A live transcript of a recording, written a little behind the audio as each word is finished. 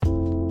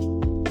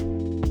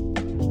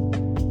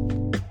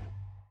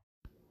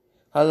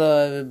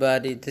Hello,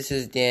 everybody. This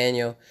is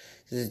Daniel.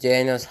 This is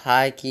Daniel's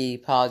High Key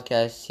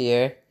podcast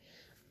here.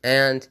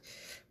 And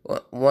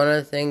one of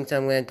the things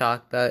I'm going to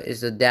talk about is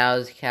the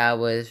Dallas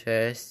Cowboys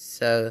first.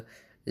 So,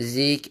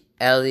 Zeke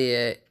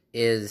Elliott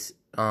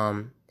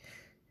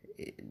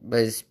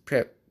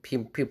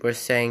people are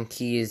saying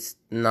he is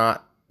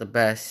not the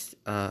best,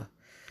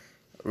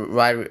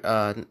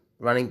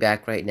 running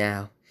back right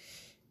now.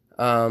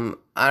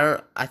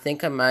 I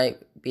think I might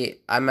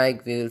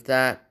agree with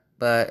that,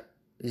 but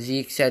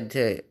Zeke said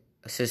to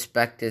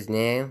suspect his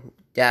name.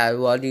 Dad,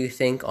 what do you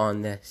think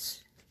on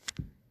this?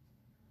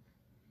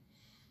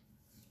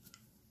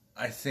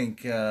 I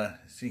think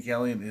Zeke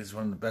Elliott is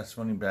one of the best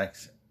running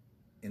backs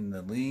in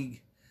the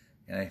league,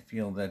 and I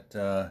feel that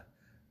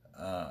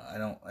I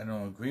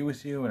don't agree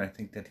with you, and I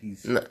think that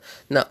he's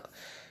No.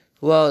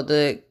 Well,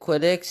 the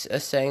critics are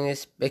saying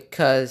this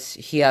because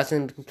he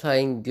hasn't been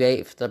playing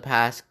great for the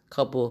past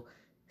couple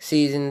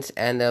seasons,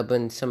 and there have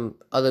been some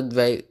other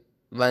great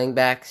running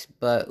backs.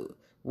 But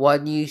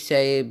what do you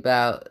say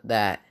about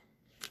that?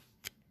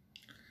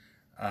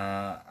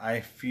 I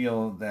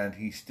feel that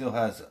he still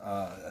has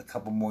a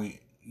couple more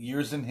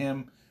years in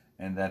him,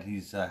 and that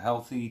he's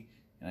healthy,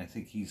 and I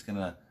think he's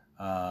gonna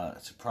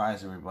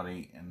surprise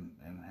everybody and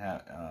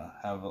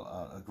have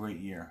a great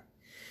year.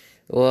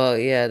 Well,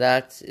 yeah,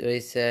 that's what he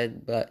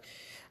said, but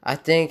I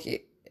think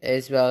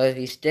as well, if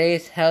he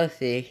stays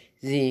healthy,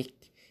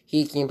 Zeke,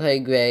 he can play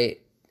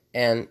great.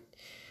 And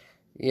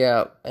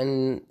yeah,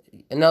 and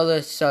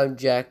another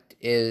subject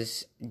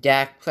is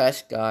Dak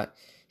Prescott.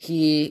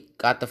 He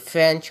got the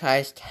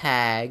franchise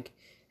tag,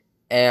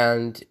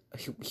 and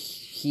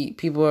he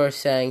people are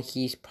saying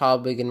he's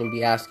probably going to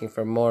be asking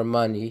for more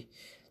money,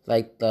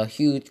 like the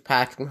huge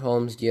Patrick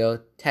Mahomes deal,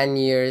 10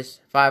 years,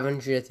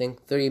 500, I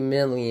think, $3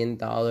 million.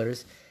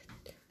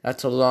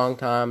 That's a long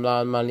time, a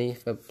lot of money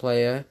for a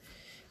player.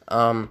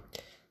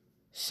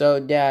 So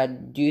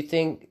Dad, do you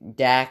think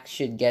Dak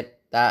should get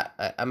that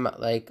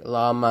like a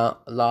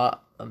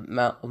lot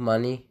amount of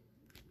money?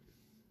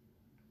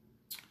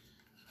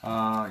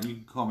 You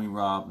can call me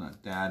Rob,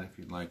 not Dad, if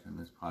you'd like on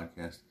this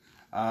podcast.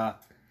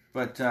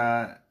 But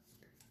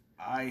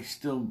I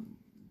still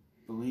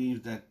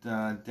believe that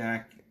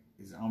Dak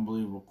is an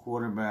unbelievable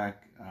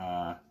quarterback.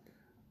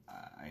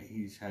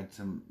 He's had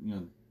some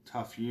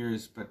tough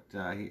years, but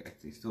I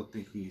still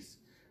think he's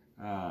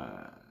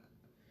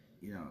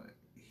you know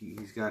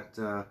he's got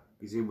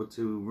he's able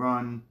to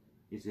run,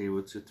 he's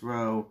able to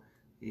throw.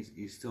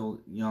 He's still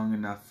young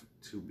enough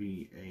to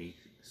be a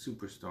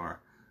superstar.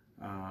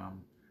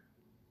 Um,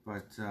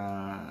 but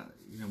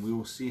we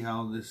will see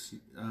how this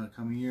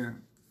coming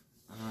year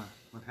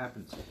what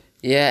happens.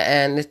 Yeah,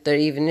 and if there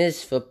even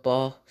is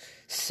football.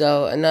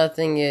 So another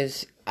thing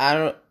is,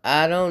 I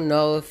don't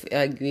know if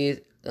I agree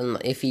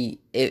if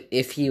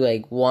he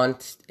like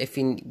wants, if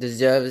he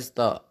deserves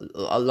a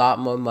lot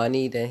more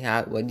money than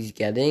what he's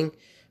getting,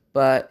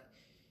 but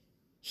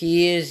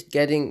he is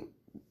getting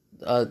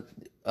uh,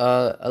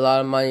 a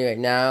lot of money right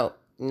now.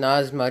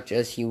 Not as much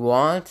as he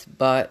wants,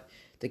 but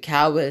the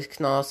Cowboys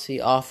can also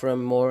offer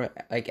him more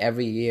like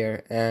every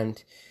year,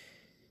 and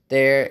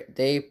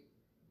they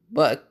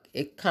but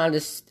it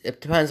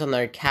depends on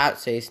their cap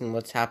space and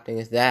what's happening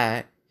with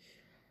that.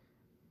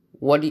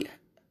 What do you,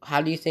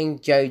 how do you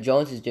think Jerry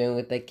Jones is doing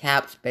with the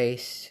cap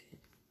space?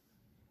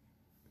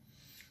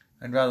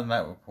 I'd rather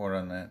not report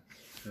on that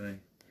today.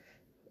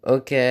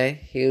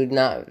 Okay, he would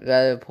not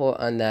rather report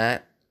on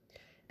that.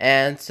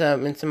 And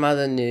in some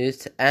other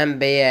news,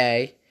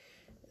 NBA,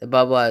 the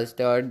bubble has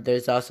started.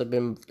 There's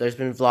been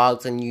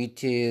vlogs on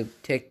YouTube,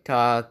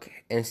 TikTok,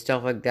 and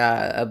stuff like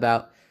that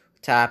about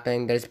what's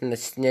happening. There's been a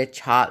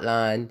snitch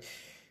hotline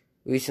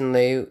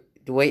recently.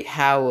 Dwight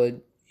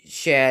Howard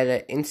shared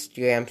an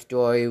Instagram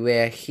story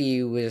where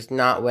he was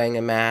not wearing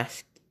a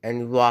mask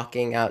and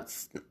walking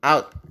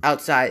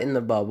outside in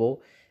the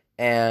bubble,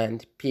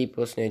 and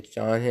people snitched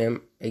on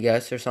him, I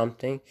guess, or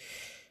something.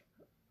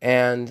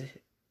 And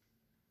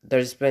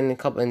there's been a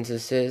couple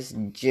instances.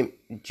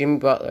 Jimmy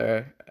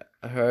Butler,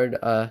 I heard,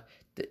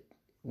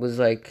 was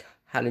like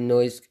had a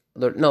noise.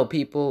 No,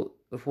 people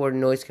reported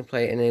noise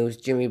complaint, and it was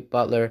Jimmy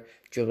Butler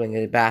dribbling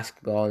a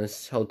basketball in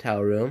his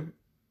hotel room.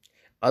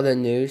 Other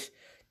news: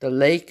 the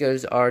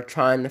Lakers are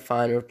trying to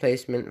find a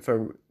replacement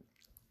for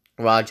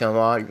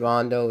Rajon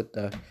Rondo with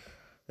the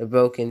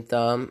broken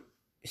thumb.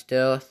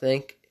 Still, I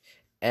think,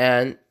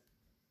 and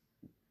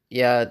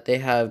yeah, they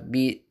have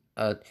beat.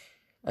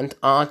 And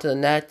on to the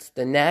Nets.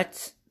 The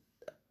Nets,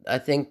 I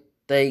think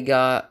they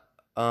got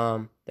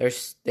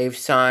they've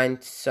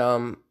signed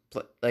some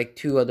like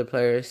two other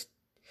players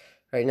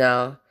right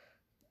now.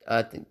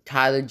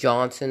 Tyler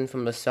Johnson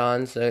from the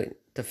Suns to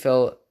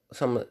fill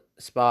some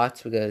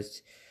spots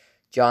because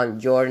John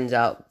Jordan's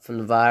out from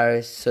the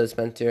virus. So I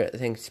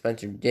think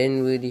Spencer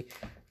Dinwiddie,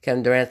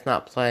 Kevin Durant's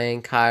not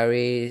playing.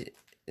 Kyrie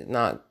is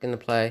not gonna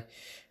play.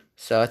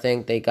 So I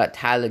think they got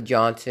Tyler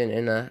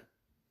Johnson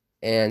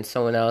and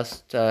someone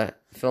else to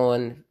fill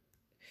in.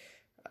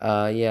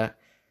 Yeah.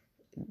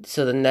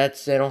 So the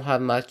Nets, they don't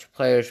have much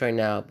players right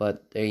now,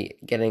 but they're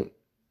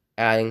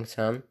adding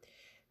some.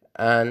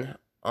 And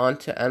on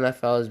to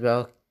NFL as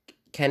well.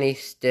 Kenny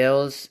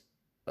Stills,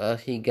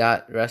 he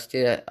got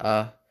arrested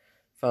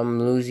from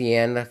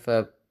Louisiana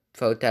for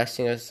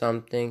protesting or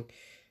something,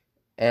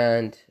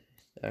 and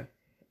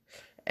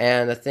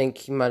I think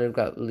he might have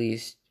got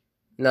released.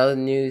 In other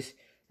news,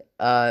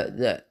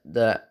 the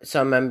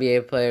some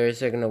NBA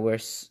players are gonna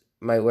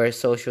might wear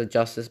social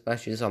justice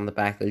badges on the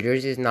back of the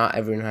jerseys. Not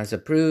everyone has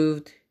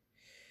approved.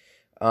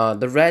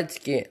 The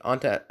Redskins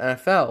onto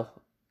NFL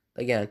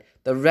again.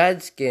 The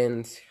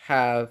Redskins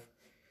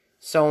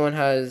someone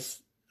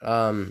has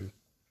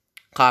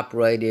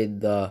copyrighted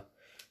the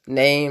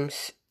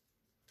names,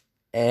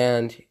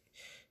 and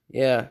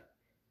yeah,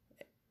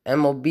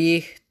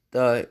 MLB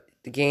the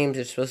games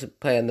are supposed to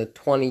play on the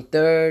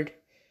 23rd.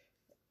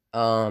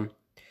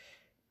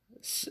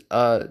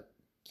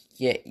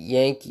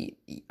 Yankee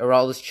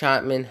Aroldis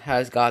Chapman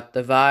has got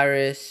the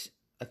virus.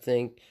 I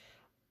think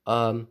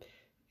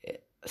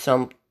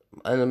some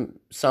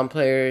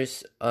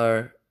players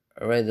are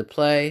ready to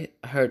play.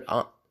 I heard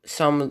a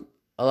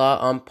lot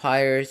of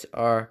umpires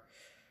are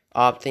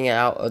opting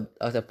out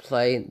of the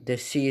play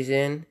this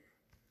season,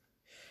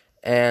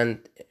 and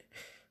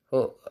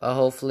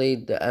hopefully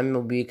the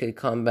MLB could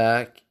come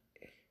back.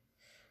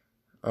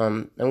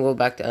 I'm gonna go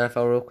back to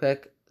NFL real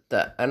quick.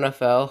 The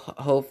NFL,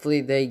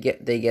 hopefully they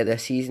get a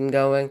season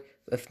going.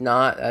 If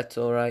not, that's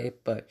alright.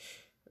 But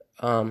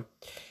I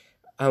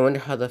wonder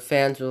how the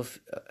fans will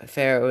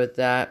fare with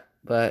that.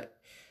 But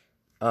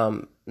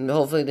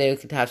hopefully they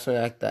could have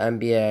something like the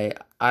NBA.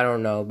 I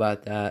don't know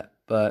about that,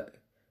 but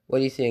what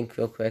do you think,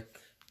 real quick?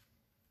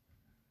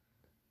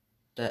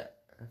 The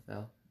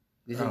NFL.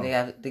 Do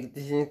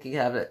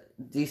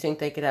you think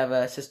they could have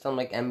a system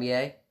like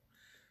NBA?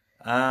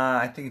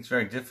 I think it's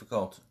very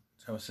difficult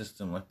to have a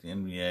system like the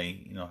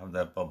NBA. Have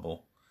that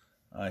bubble.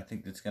 I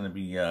think it's going to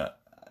be a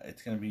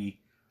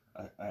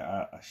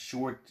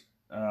short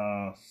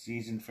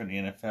season for the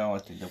NFL. I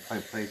think they'll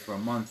probably play for a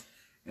month,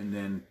 and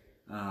then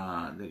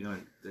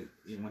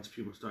once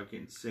people start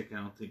getting sick, I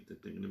don't think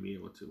that they're going to be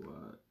able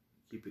to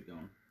keep it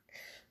going.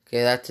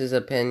 Okay, that's his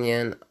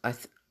opinion. I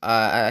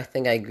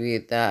think I agree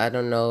with that. I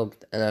don't know if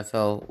the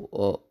NFL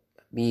will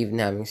be even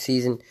having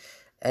season.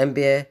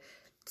 NBA,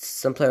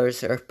 some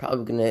players are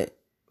probably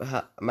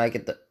might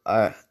get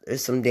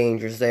there's some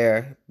dangers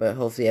there, but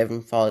hopefully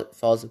everyone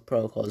follows the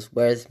protocols,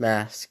 wears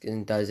masks,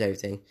 and does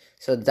everything.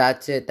 So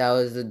that's it. That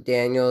was the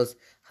Daniel's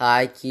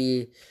High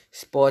Key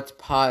Sports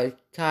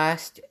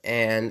Podcast,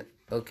 and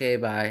okay,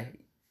 bye.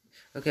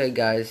 Okay,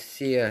 guys,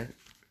 see ya.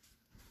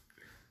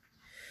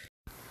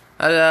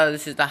 Hello,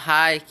 this is the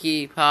High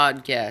Key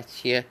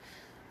Podcast here.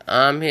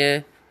 I'm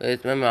here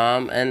with my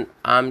mom, and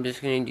I'm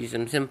just going to do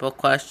some simple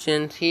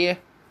questions here.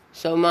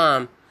 So,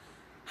 Mom,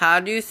 how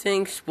do you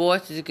think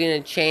sports is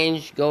going to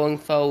change going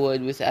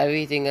forward with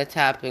everything that's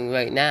happening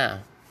right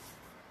now?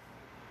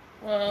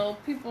 Well,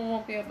 people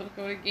won't be able to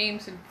go to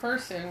games in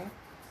person,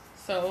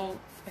 so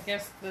I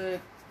guess the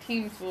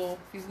teams will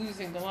be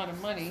losing a lot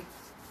of money.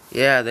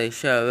 Yeah, they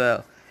sure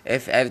will,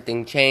 if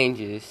everything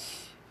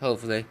changes,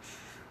 hopefully.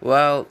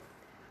 Well,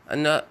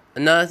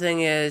 another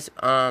thing is,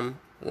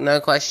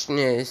 another question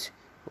is,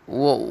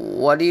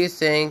 what do you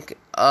think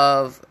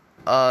of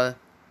the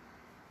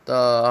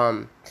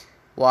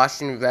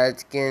Washington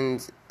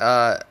Redskins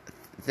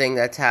thing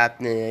that's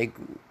happening? Like,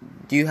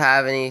 do you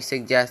have any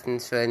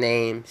suggestions for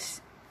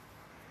names?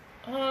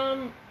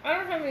 I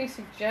don't have any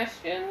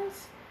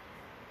suggestions,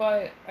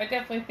 but I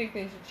definitely think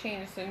they should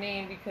change the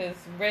name because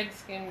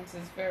Redskins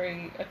is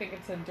I think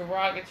it's a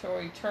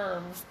derogatory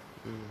term.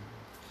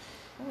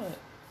 What?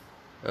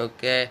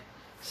 Okay,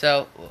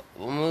 so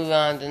we'll move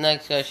on to the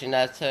next question.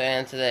 That's her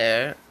answer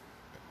there.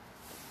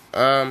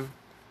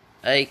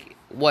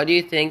 What do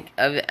you think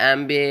of the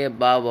NBA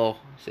bubble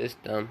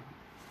system?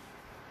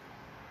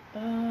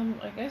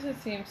 I guess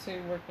it seems to be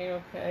working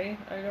okay.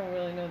 I don't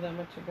really know that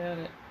much about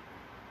it.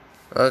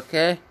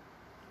 Okay.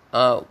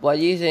 What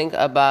do you think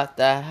about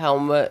the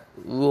helmet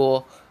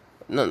rule?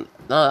 No,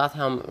 not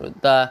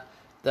helmet. The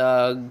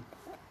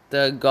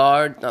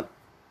guard,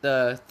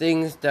 the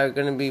things that are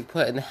gonna be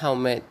put in the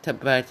helmet to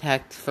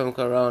protect from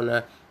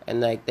corona,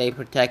 and they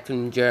protect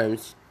from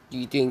germs. Do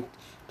you think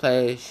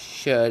players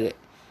should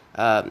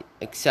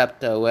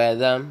accept to wear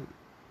them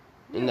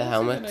in the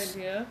helmets? That's a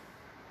good idea.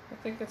 I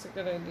think that's a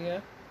good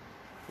idea.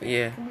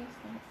 Yeah.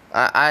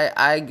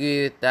 I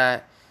agree with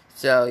that.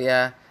 So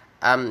yeah.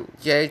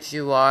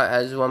 JHUR,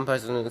 as one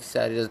person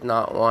said, does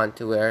not want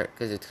to wear it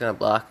because it's going to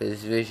block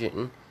his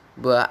vision.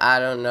 But I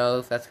don't know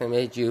if that's going to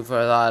make you for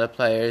a lot of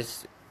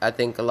players. I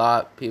think a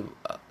lot of people,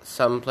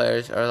 some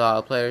players or a lot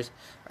of players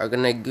are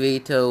going to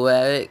agree to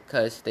wear it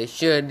because they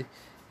should.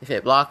 If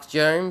it blocks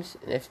germs,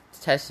 and if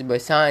it's tested by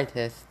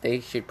scientists,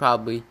 they should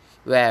probably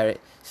wear it.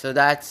 So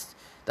this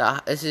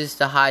is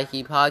the High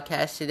Key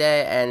Podcast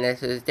today, and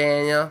this is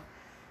Daniel.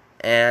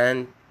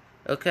 And,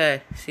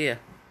 okay, see ya.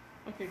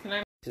 Okay, can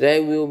I...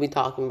 Today we will be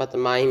talking about the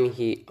Miami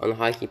Heat on the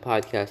High Key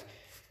Podcast.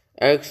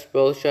 Eric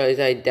Spoelstra is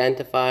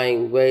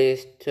identifying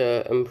ways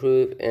to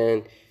improve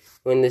and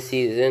win the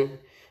season.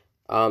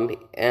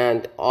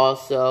 And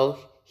also,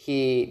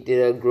 he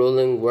did a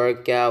grueling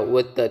workout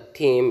with the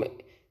team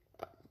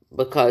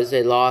because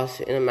they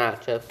lost in a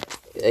matchup,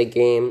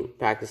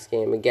 practice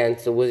game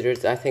against the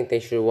Wizards. I think they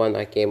should have won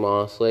that game,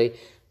 honestly.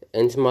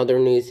 And some other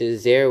news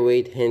is Zaire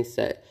Wade hints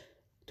that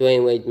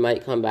Dwayne Wade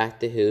might come back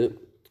to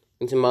hoop.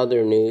 And some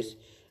other news,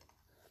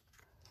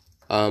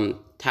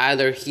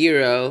 Tyler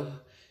Hero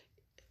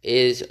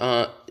is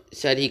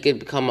said he could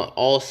become an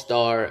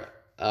all-star,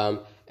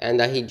 and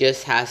that he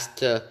just has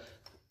to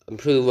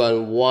improve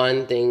on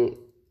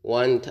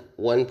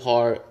one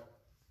part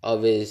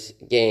of his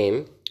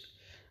game.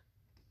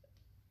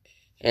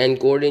 And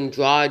Goran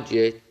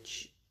Dragic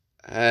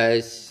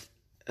has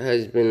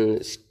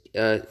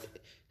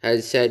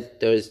said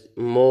there's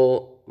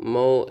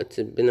it's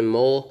been a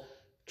mole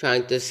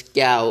trying to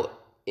scout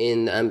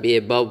in the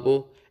NBA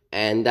bubble.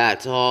 And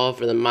that's all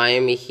for the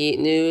Miami Heat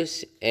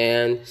news,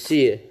 and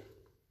see ya.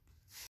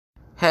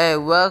 Hey,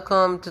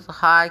 welcome to the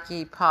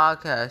Hockey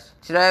Podcast.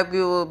 Today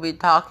we will be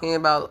talking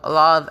about a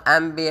lot of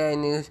NBA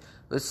news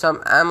with some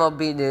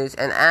MLB news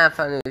and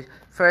NFL news.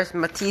 First,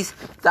 Matisse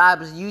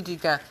Thybulle's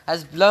YouTube channel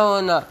has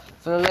blown up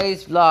from the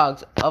latest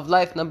vlogs of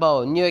Life in the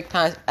Bowl. New York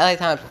Times, LA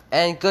Times,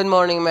 and Good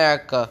Morning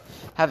America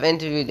have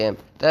interviewed him.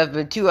 There have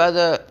been two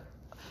other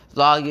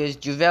vloggers,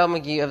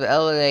 JaVale McGee of the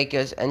LA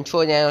Lakers and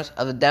Troy Daniels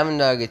of the Denver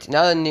Nuggets. In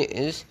other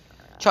news,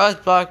 Charles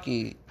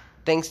Barkley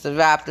thinks the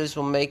Raptors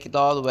will make it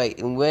all the way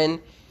and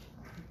win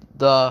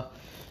the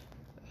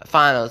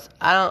finals.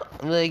 I don't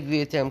really agree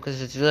with him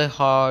because it's really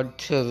hard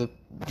for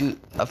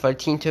a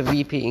team to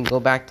repeat and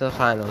go back to the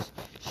finals.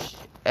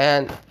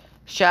 And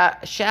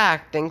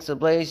Shaq thinks the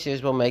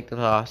Blazers will make the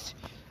playoffs.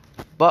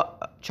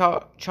 But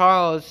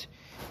Charles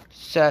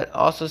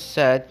also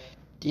said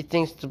he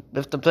thinks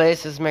if the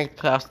Blazers make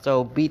the playoffs,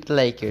 they'll beat the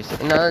Lakers.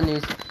 In other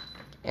news,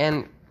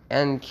 and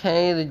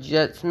Kenny the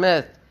Jet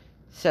Smith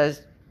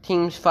says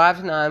teams 5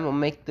 to 9 will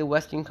make the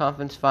Western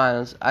Conference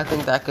Finals. I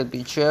think that could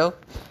be true.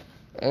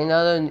 In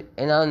other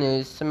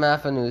news, some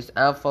NFL news,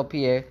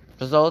 NFL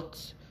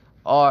results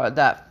are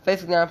that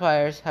 59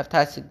 players have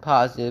tested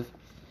positive,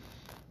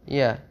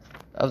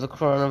 of the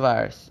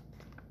coronavirus.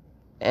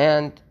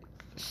 And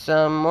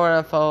some more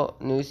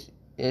NFL news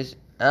is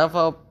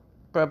NFL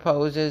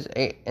proposes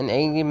an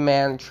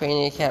 80-man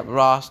training camp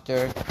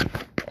roster,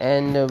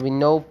 and there will be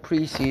no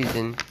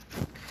preseason.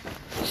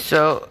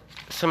 So,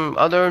 some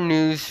other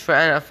news for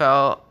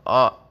NFL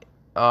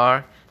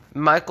are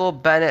Michael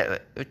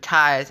Bennett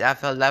retires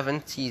after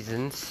 11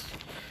 seasons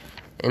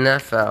in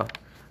NFL.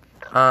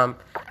 The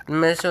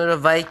Minnesota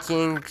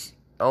Vikings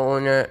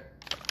owner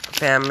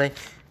family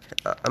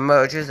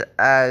emerges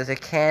as a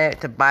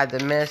candidate to buy the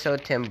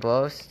Minnesota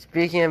Timberwolves.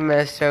 Speaking of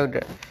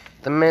Minnesota,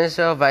 the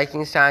Minnesota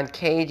Vikings signed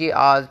KJ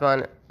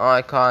Osborne on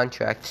a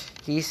contract.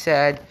 He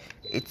said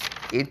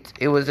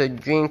it was a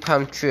dream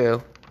come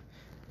true.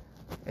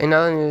 In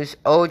other news,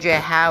 O.J.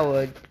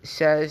 Howard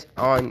says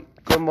on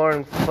Good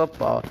Morning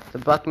Football, the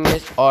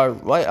Buccaneers are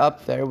right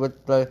up there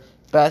with the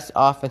best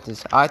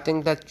offenses. I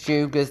think that's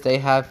true because they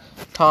have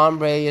Tom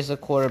Brady as a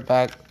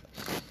quarterback,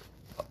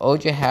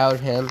 O.J.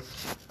 Howard,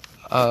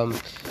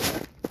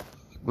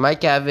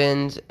 Mike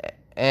Evans,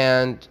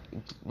 and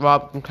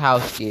Rob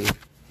Gronkowski.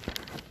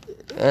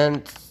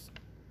 And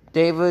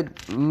David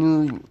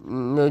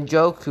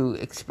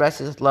Njoku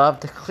expresses love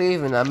to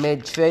Cleveland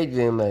amid trade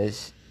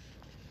rumors.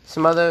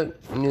 Some other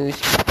news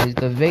is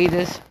the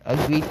Raiders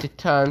agreed to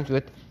terms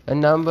with the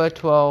number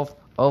 12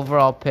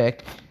 overall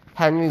pick,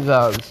 Henry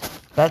Ruggs.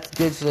 That's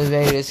good for the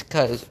Raiders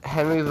because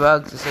Henry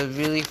Ruggs is a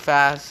really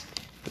fast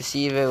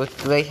receiver with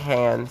great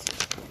hands.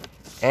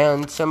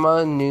 And some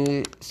other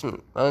news.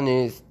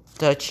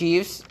 The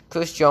Chiefs,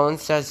 Chris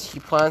Jones says he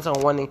plans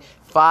on winning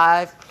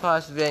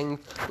 5+ rings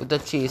with the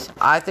Chiefs.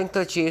 I think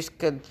the Chiefs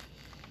could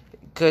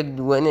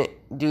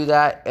do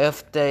that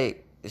if they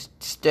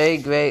stay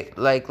great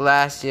like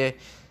last year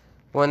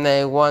when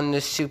they won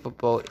the Super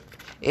Bowl.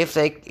 If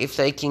they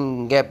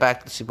can get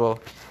back to the Super Bowl,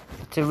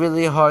 it's a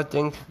really hard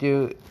thing to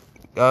do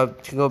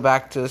to go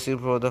back to the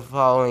Super Bowl the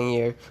following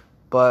year.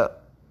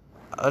 But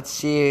let's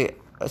see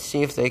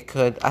if they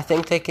could. I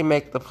think they can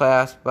make the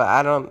playoffs, but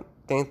I don't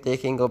think they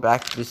can go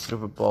back to the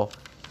Super Bowl.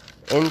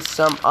 In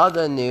some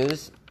other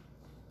news,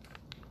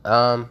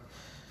 the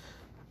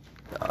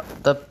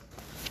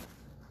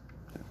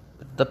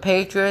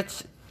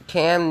Patriots,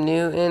 Cam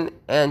Newton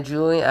and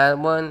Julian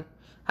Edelman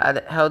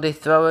held a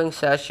throwing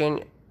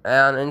session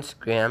on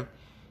Instagram.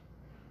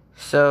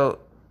 So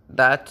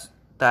that's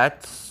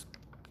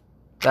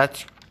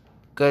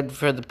good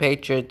for the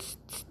Patriots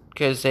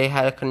because they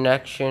had a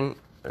connection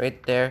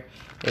right there.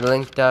 They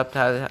linked up to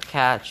have a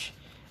catch.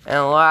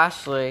 And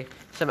lastly,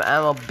 some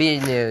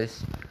MLB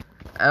news.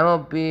 In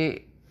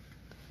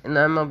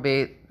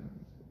MLB,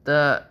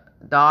 the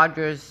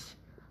Dodgers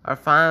are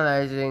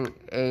finalizing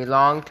a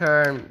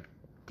long-term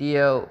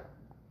deal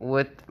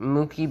with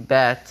Mookie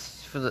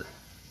Betts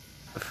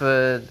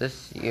for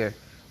this year.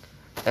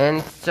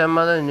 And some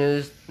other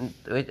news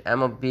with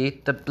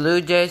MLB, the Blue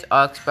Jays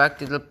are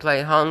expected to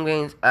play home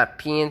games at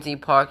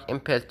PNC Park in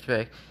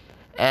Pittsburgh.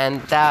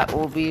 And that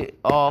will be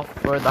all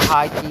for the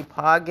High Tea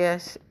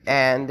podcast.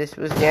 And this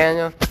was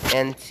Daniel,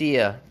 and see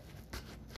ya.